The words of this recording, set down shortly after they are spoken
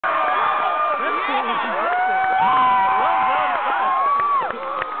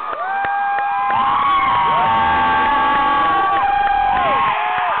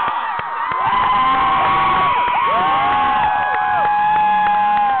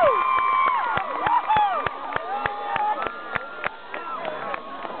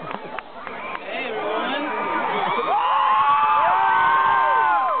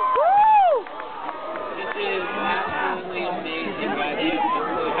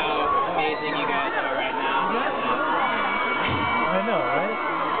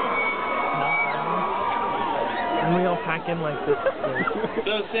We all pack in like this.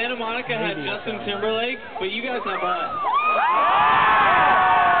 So Santa Monica had Justin Timberlake, but you guys have us.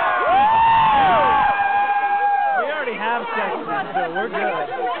 We already have sex, so we're good.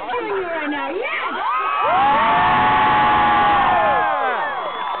 Right now, yes!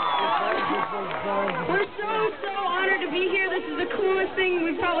 We're so honored to be here. This is the coolest thing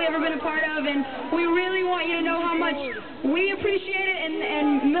we've probably ever been a part of, and we really want you to know how much we appreciate it,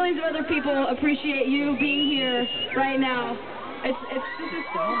 and millions of other people appreciate you being here right now. This is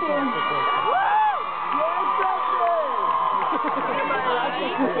so cool.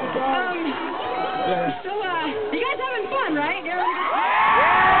 You guys having fun, right?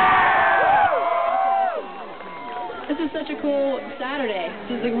 This is such a cool Saturday.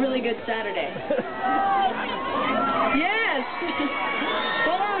 This is a really good Saturday. Yes.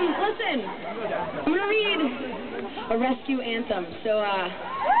 Well, listen. I'm gonna read a rescue anthem. So,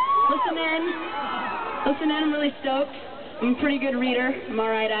 listen in. I'm really stoked. I'm a pretty good reader. I'm all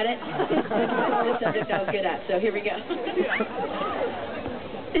right at it. It's the subject I was good at. So here we go.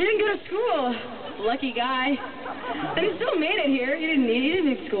 He didn't go to school. Lucky guy. And he still made it here. He didn't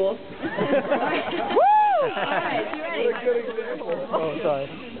need school. All right, you ready? Oh, sorry.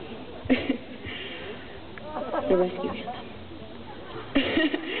 The rescue anthem.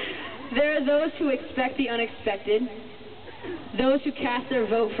 There are those who expect the unexpected, those who cast their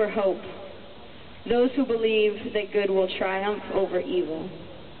vote for hope, those who believe that good will triumph over evil.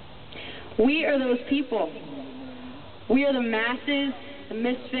 We are those people. We are the masses, the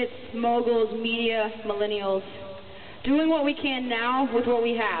misfits, moguls, media, millennials, doing what we can now with what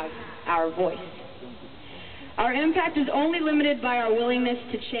we have, our voice. Our impact is only limited by our willingness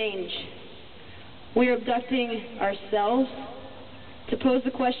to change. We are abducting ourselves to pose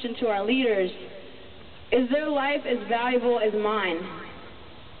the question to our leaders, is their life as valuable as mine?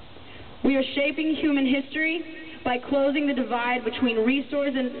 We are shaping human history by closing the divide between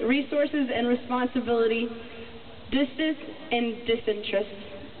resources and responsibility, distance and disinterest,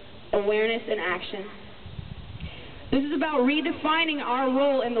 awareness and action. This is about redefining our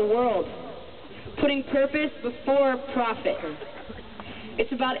role in the world, putting purpose before profit.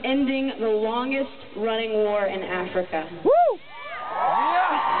 It's about ending the longest running war in Africa. Woo!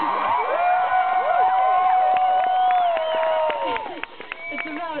 It's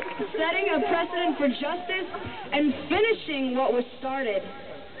about setting a precedent for justice and finishing what was started.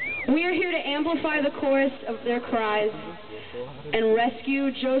 We are here to amplify the chorus of their cries and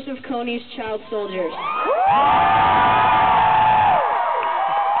rescue Joseph Kony's child soldiers.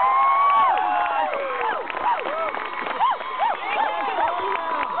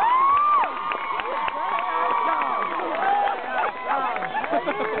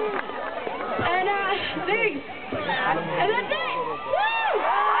 Thanks. And that's it. Woo!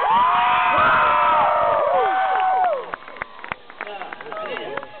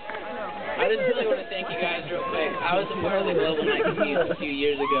 I just really want to thank you guys real quick. I was a part of the Global Night Games a few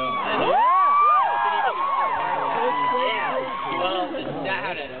years ago. And well, that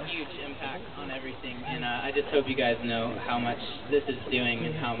had a huge impact on everything. And I just hope you guys know how much this is doing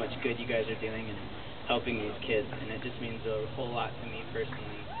and how much good you guys are doing and helping these kids. And it just means a whole lot to me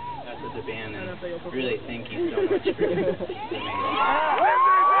personally. Us as a band, and really thank you so much for being amazing.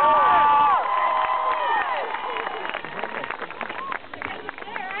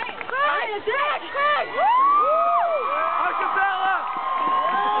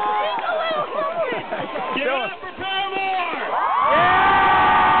 Give it up for Paramore!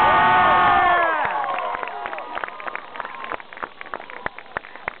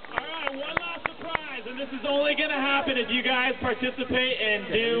 Alright, one last surprise, and this is only going to happen if you guys participate and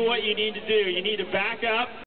do what you need to do. You need to back up.